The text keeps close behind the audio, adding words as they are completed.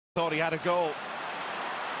Thought he had a goal.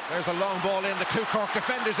 There's a long ball in, the two Cork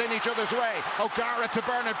defenders in each other's way. O'Gara to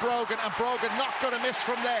Bernard Brogan, and Brogan not going to miss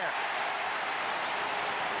from there.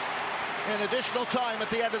 In additional time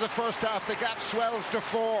at the end of the first half, the gap swells to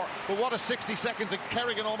 4. But what a 60 seconds, and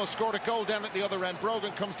Kerrigan almost scored a goal down at the other end.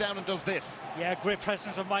 Brogan comes down and does this. Yeah, great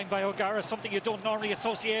presence of mind by O'Gara, something you don't normally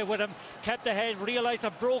associate with him. Kept ahead, realised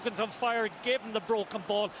that Brogan's on fire, gave him the broken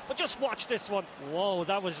ball. But just watch this one. Whoa,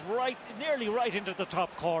 that was right, nearly right into the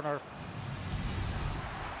top corner.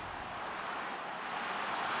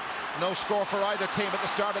 No score for either team at the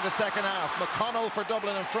start of the second half. McConnell for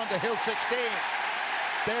Dublin in front of Hill 16.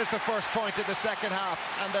 There's the first point of the second half,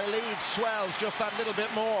 and their lead swells just that little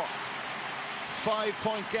bit more.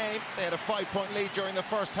 5-point game. They had a 5-point lead during the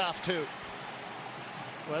first half too.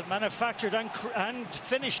 Well, manufactured and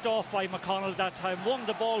finished off by McConnell that time. Won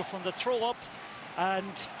the ball from the throw up and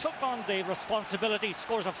took on the responsibility.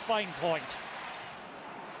 Scores a fine point.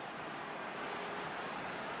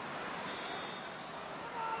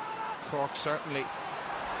 Cork certainly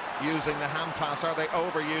using the hand pass. Are they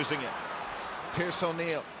overusing it? Pierce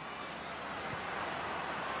O'Neill.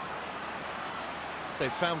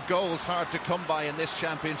 They've found goals hard to come by in this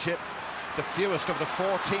championship. The fewest of the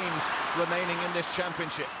 4 teams remaining in this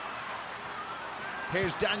championship.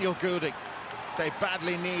 Here's Daniel Goulding. They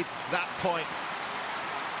badly need that point.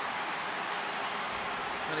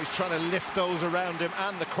 And he's trying to lift those around him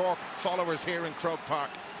and the Cork followers here in Croke Park.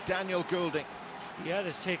 Daniel Goulding. Yeah,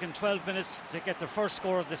 it's taken 12 minutes to get the first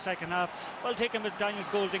score of the second half. Well taken with Daniel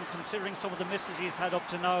Goulding, considering some of the misses he's had up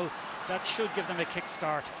to now. That should give them a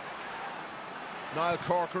kick-start. Niall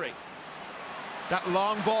Corkery. That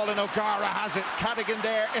long ball in O'Gara has it. Cadigan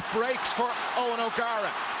there, it breaks for Owen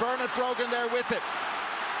O'Gara. Bernard Brogan there with it.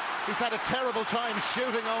 He's had a terrible time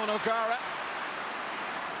shooting Owen O'Gara.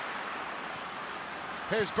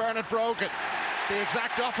 Here's Bernard Brogan, the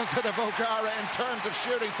exact opposite of O'Gara in terms of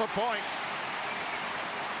shooting for points.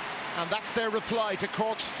 And that's their reply to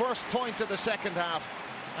Cork's first point of the second half.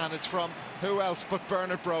 And it's from who else but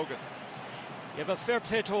Bernard Brogan. You have a fair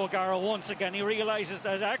play to O'Gara once again. He realises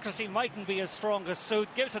that accuracy mightn't be his strongest suit.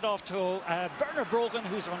 Gives it off to Bernard Brogan,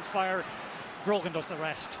 who's on fire. Brogan does the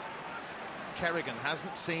rest. Kerrigan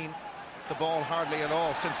hasn't seen the ball hardly at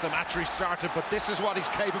all since the match restarted, but this is what he's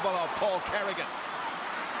capable of, Paul Kerrigan.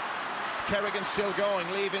 Kerrigan still going,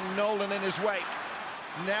 leaving Nolan in his wake.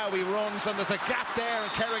 Now he runs, and there's a gap there,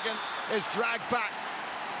 and Kerrigan is dragged back.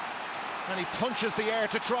 And he punches the air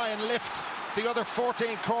to try and lift the other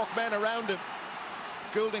 14 Cork men around him.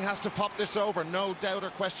 Goulding has to pop this over, no doubt or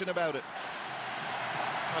question about it.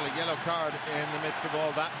 Well, a yellow card in the midst of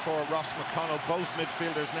all that for Ross McConnell. Both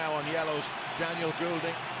midfielders now on yellows. Daniel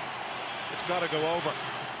Goulding. It's got to go over.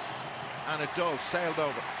 And it does, sailed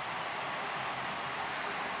over.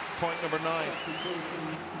 Point number 9.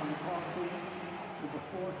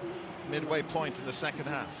 Midway point in the second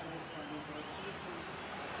half.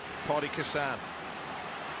 Paddy Kassan.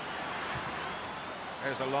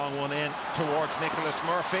 There's a long one in towards Nicholas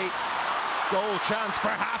Murphy. Goal chance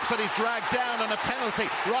perhaps, and he's dragged down on a penalty.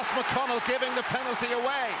 Ross McConnell giving the penalty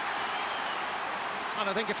away. And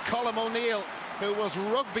I think it's Colm O'Neill who was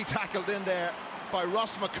rugby tackled in there by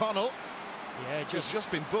Ross McConnell. Yeah,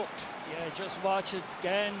 just been booked. Yeah, just watch it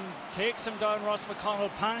again. Takes him down, Ross McConnell,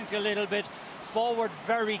 panicked a little bit. Forward,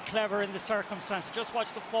 very clever in the circumstance. Just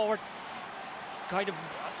watch the forward kind of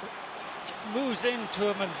just moves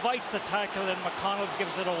into him, invites the tackle, and McConnell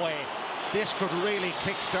gives it away. This could really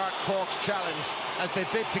kickstart Cork's challenge as they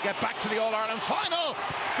bid to get back to the All-Ireland final.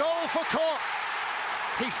 Goal for Cork.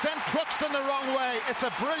 He sent Cluxton the wrong way. It's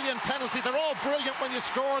a brilliant penalty. They're all brilliant when you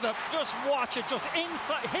score them. Just watch it, just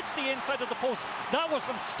inside, hits the inside of the post. That was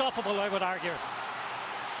unstoppable, I would argue.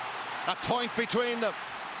 A point between them.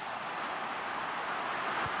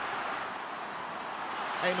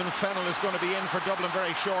 Eamon Fennell is going to be in for Dublin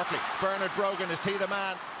very shortly. Bernard Brogan, is he the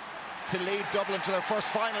man to lead Dublin to their first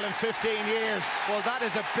final in 15 years? Well, that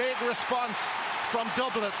is a big response from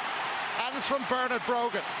Dublin and from Bernard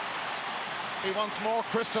Brogan. He wants more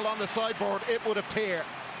crystal on the sideboard, it would appear.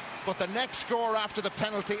 But the next score after the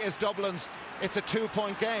penalty is Dublin's. It's a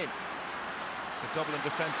 2-point game. The Dublin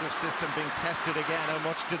defensive system being tested again. How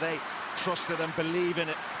much do they trust it and believe in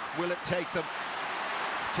it? Will it take them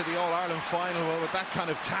to the All-Ireland final? Well, with that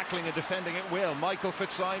kind of tackling and defending, it will. Michael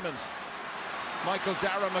Fitzsimons, Michael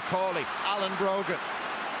Dara McCauley, Alan Brogan.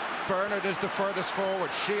 Bernard is the furthest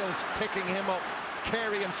forward. Shields picking him up.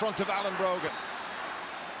 Carey in front of Alan Brogan.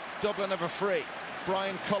 Dublin have a free.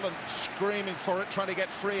 Brian Cullen screaming for it, trying to get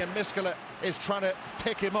free, and Miskela is trying to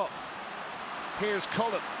pick him up. Here's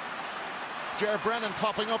Cullen. Ger Brennan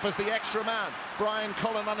popping up as the extra man. Brian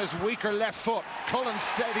Cullen on his weaker left foot. Cullen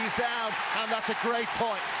steadies down, and that's a great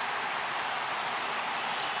point.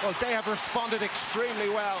 Well, they have responded extremely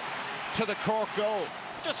well to the Cork goal.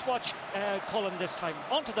 Just watch Cullen this time,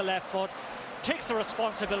 onto the left foot, takes the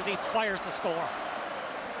responsibility, fires the score.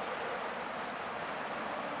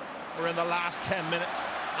 We're in the last 10 minutes,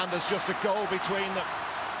 and there's just a goal between them.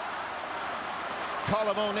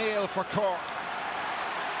 Colm O'Neill for Cork.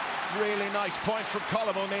 Really nice point from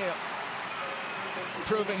Colm O'Neill,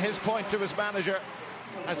 proving his point to his manager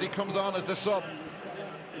as he comes on as the sub.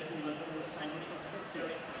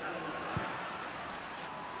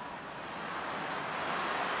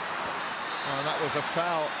 And that was a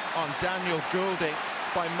foul on Daniel Goulding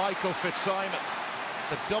by Michael Fitzsimons.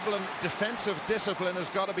 The Dublin defensive discipline has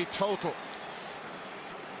got to be total.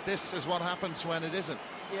 This is what happens when it isn't.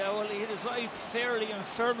 Yeah, well, he hit his eye fairly and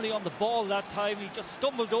firmly on the ball that time. He just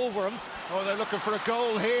stumbled over him. Oh, they're looking for a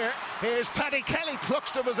goal here. Here's Paddy Kelly.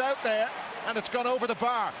 Cluxton was out there, and it's gone over the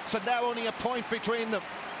bar. So now only a point between them.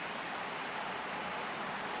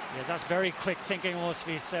 Yeah, that's very quick thinking, must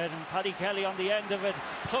be said. And Paddy Kelly on the end of it.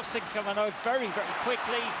 Cluxton coming out very, very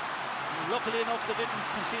quickly. Luckily enough, they didn't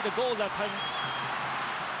concede a goal that time.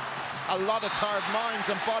 A lot of tired minds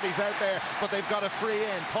and bodies out there, but they've got a free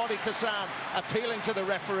in. Paddy Cassan appealing to the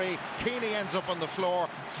referee. Keeney ends up on the floor.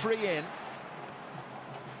 Free in.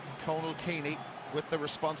 Conal Keeney with the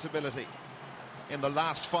responsibility in the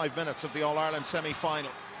last 5 minutes of the All-Ireland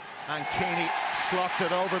semi-final. And Keeney slots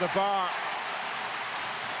it over the bar.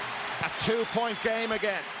 A 2-point game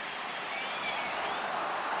again.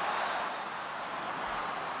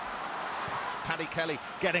 Paddy Kelly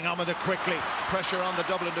getting on with it quickly. Pressure on the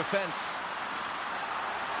Dublin defence.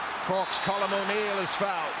 Cork's Colm O'Neill is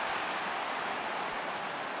fouled.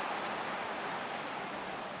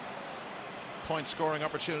 Point scoring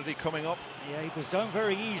opportunity coming up. Yeah, he goes down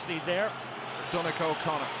very easily there. Donnacha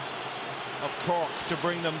O'Connor of Cork to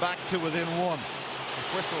bring them back to within one.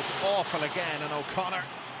 The whistle's awful again, and O'Connor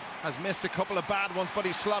has missed a couple of bad ones, but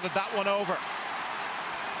he slotted that one over.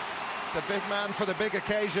 The big man for the big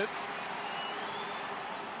occasion.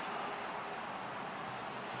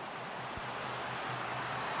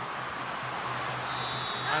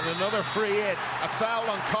 And another free in, a foul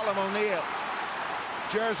on Colm O'Neill.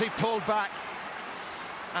 Jersey pulled back.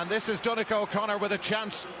 And this is Donnacha O'Connor with a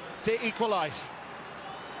chance to equalise.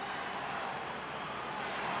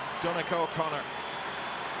 Donnacha O'Connor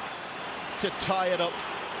to tie it up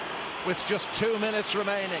with just 2 minutes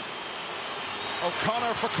remaining.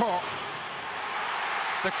 O'Connor for Cork.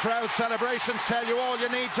 The crowd celebrations tell you all you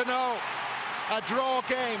need to know. A draw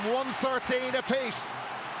game, 1-13 apiece.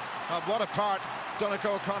 And what a part Donnacha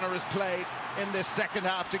O'Connor has played in this second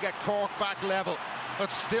half to get Cork back level.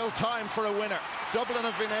 But still time for a winner. Dublin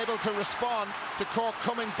have been able to respond to Cork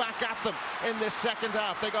coming back at them in this second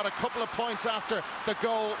half. They got a couple of points after the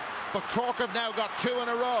goal, but Cork have now got 2 in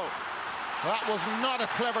a row. That was not a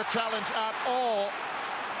clever challenge at all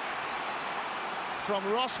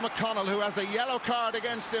from Ross McConnell, who has a yellow card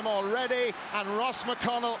against him already, and Ross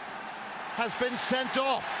McConnell has been sent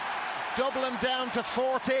off. Dublin down to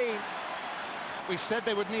 14. We said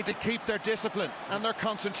they would need to keep their discipline and their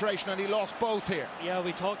concentration, and he lost both here. Yeah,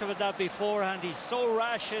 we talked about that beforehand. He's so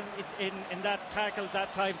rash in that tackle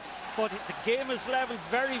that time. But the game is level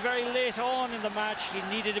very, very late on in the match. He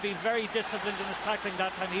needed to be very disciplined in his tackling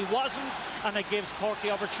that time. He wasn't, and it gives Cork the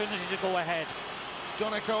opportunity to go ahead.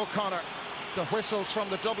 Donnacha O'Connor. The whistles from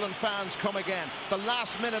the Dublin fans come again. The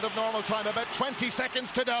last minute of normal time, about 20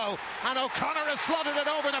 seconds to go, and O'Connor has slotted it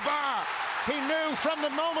over the bar. He knew from the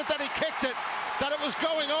moment that he kicked it that it was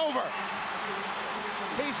going over.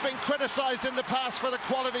 He's been criticised in the past for the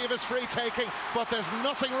quality of his free taking, but there's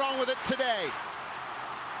nothing wrong with it today.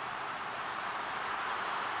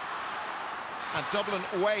 And Dublin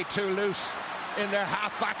way too loose in their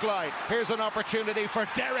half-back line. Here's an opportunity for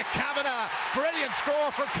Derek Kavanagh. Brilliant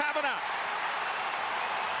score from Kavanagh.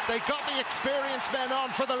 They got the experienced men on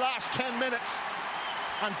for the last 10 minutes.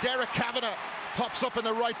 And Derek Kavanagh pops up in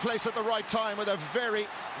the right place at the right time with a very,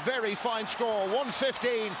 very fine score.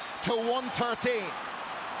 115 to 113.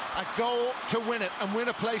 A goal to win it and win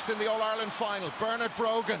a place in the All-Ireland final. Bernard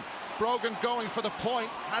Brogan. Brogan going for the point.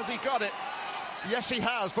 Has he got it? Yes, he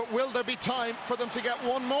has. But will there be time for them to get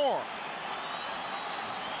one more?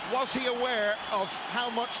 Was he aware of how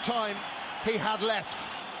much time he had left?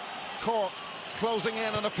 Cork closing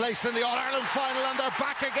in on a place in the All-Ireland final, and they're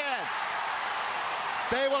back again.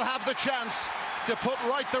 They will have the chance to put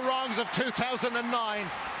right the wrongs of 2009.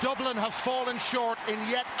 Dublin have fallen short in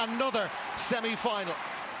yet another semi-final.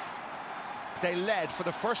 They led for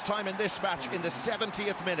the first time in this match in the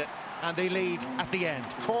 70th minute, and they lead at the end.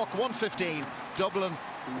 Cork 1-15, Dublin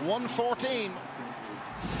 1-14.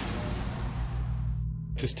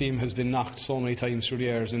 This team has been knocked so many times through the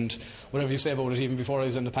years, and whatever you say about it, even before I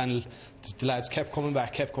was on the panel, the lads kept coming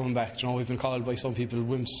back. You know, we've been called by some people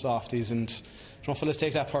wimps, softies, and you know, fellas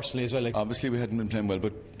take that personally as well. Like, obviously we hadn't been playing well,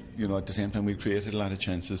 but you know, at the same time we created a lot of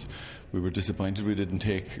chances. We were disappointed we didn't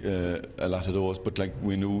take a lot of those, but like,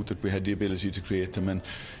 we knew that we had the ability to create them, and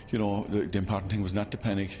you know, the important thing was not to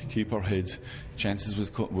panic, keep our heads. Chances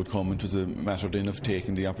would come, and it was a matter then of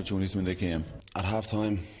taking the opportunities when they came. At half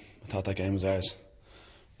time I thought that game was ours.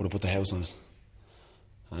 Would have put the house on it,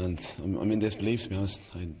 and I'm in disbelief, to be honest.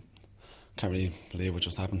 I can't really believe what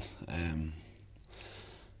just happened.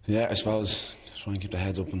 Yeah, I suppose try and keep the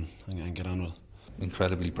heads up and get on with it.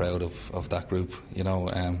 Incredibly proud of that group. You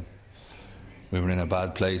know, we were in a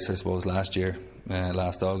bad place, I suppose, last year,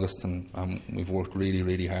 last August, and we've worked really,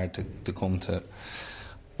 really hard to come to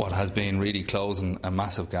what has been really closing a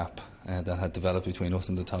massive gap that had developed between us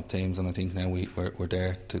and the top teams. And I think now we're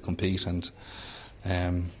there to compete, and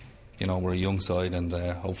you know, we're a young side, and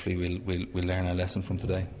hopefully we'll learn our lesson from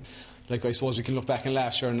today. Like, I suppose we can look back in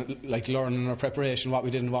last year and like learn in our preparation what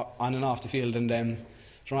we did on and off the field, and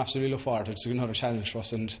absolutely look forward to it. It's another challenge for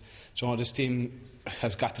us, and you know, this team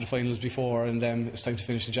has got to the finals before, and it's time to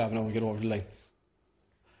finish the job now and get over the line.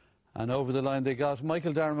 And over the line they got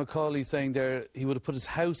Michael Darragh Macaulay saying there he would have put his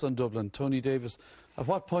house on Dublin. Tony Davis, at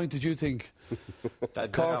what point did you think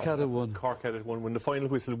Cork had it won? Cork had it won. When the final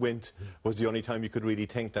whistle went was the only time you could really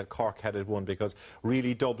think that Cork had it won, because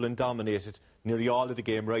really Dublin dominated nearly all of the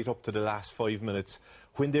game right up to the last 5 minutes,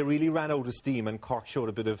 when they really ran out of steam, and Cork showed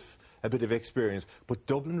a bit of experience. But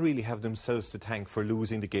Dublin really have themselves to thank for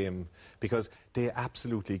losing the game, because they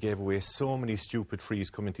absolutely gave away so many stupid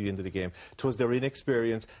frees coming to the end of the game. It was their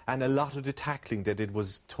inexperience, and a lot of the tackling they did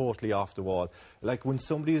was totally off the wall. Like, when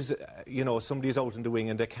somebody's out in the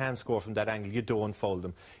wing and they can score from that angle, you don't foul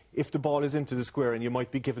them. If the ball is into the square and you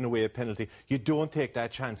might be giving away a penalty, you don't take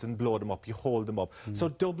that chance and blow them up, you hold them up. So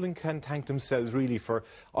Dublin can thank themselves really for,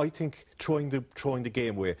 I think, throwing the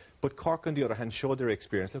game away. But Cork, on the other hand, showed their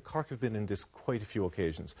experience. Look, Cork have been in this quite a few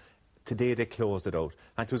occasions. Today they closed it out.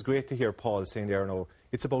 And it was great to hear Paul saying there, no,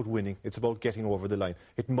 it's about winning, it's about getting over the line.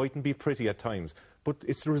 It mightn't be pretty at times, but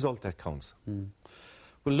it's the result that counts.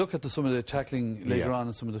 We'll look at some of the tackling later on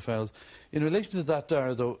and some of the fouls. In relation to that,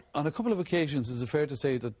 Darragh, though, on a couple of occasions, is it fair to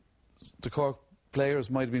say that the Cork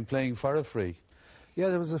players might have been playing for a free? Yeah,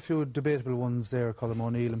 there was a few debatable ones there, Colm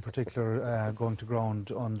O'Neill in particular, going to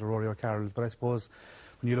ground under Rory O'Carroll. But I suppose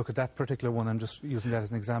when you look at that particular one, I'm just using that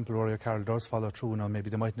as an example, Rory O'Carroll does follow through now.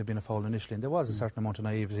 Maybe there mightn't have been a foul initially, and there was a certain amount of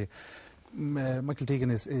naivety. Michael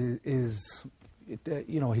Deegan is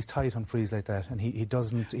you know, he's tight on frees like that, and he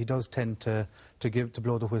does tend to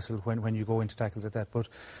blow the whistle when you go into tackles like that. But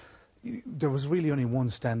there was really only one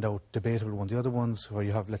standout debatable one. The other ones where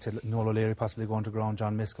you have, let's say, Noel O'Leary possibly going to ground,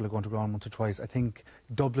 John Miskell going to ground once or twice, I think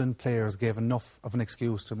Dublin players gave enough of an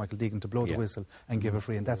excuse to Michael Deegan to blow the whistle and give a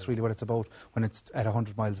free, and that's really what it's about when it's at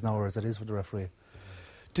 100 miles an hour, as it is for the referee.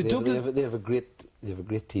 They have a great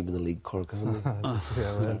team in the league, Cork, haven't they?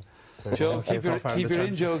 Yeah, well. Joe, keep your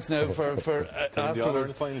in-jokes now for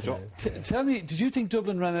afterwards. Tell me, did you think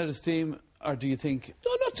Dublin ran out of steam, or do you think...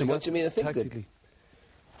 No, not so much. I mean, I think tactically...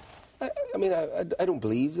 I don't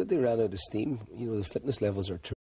believe that they ran out of steam. You know, the fitness levels are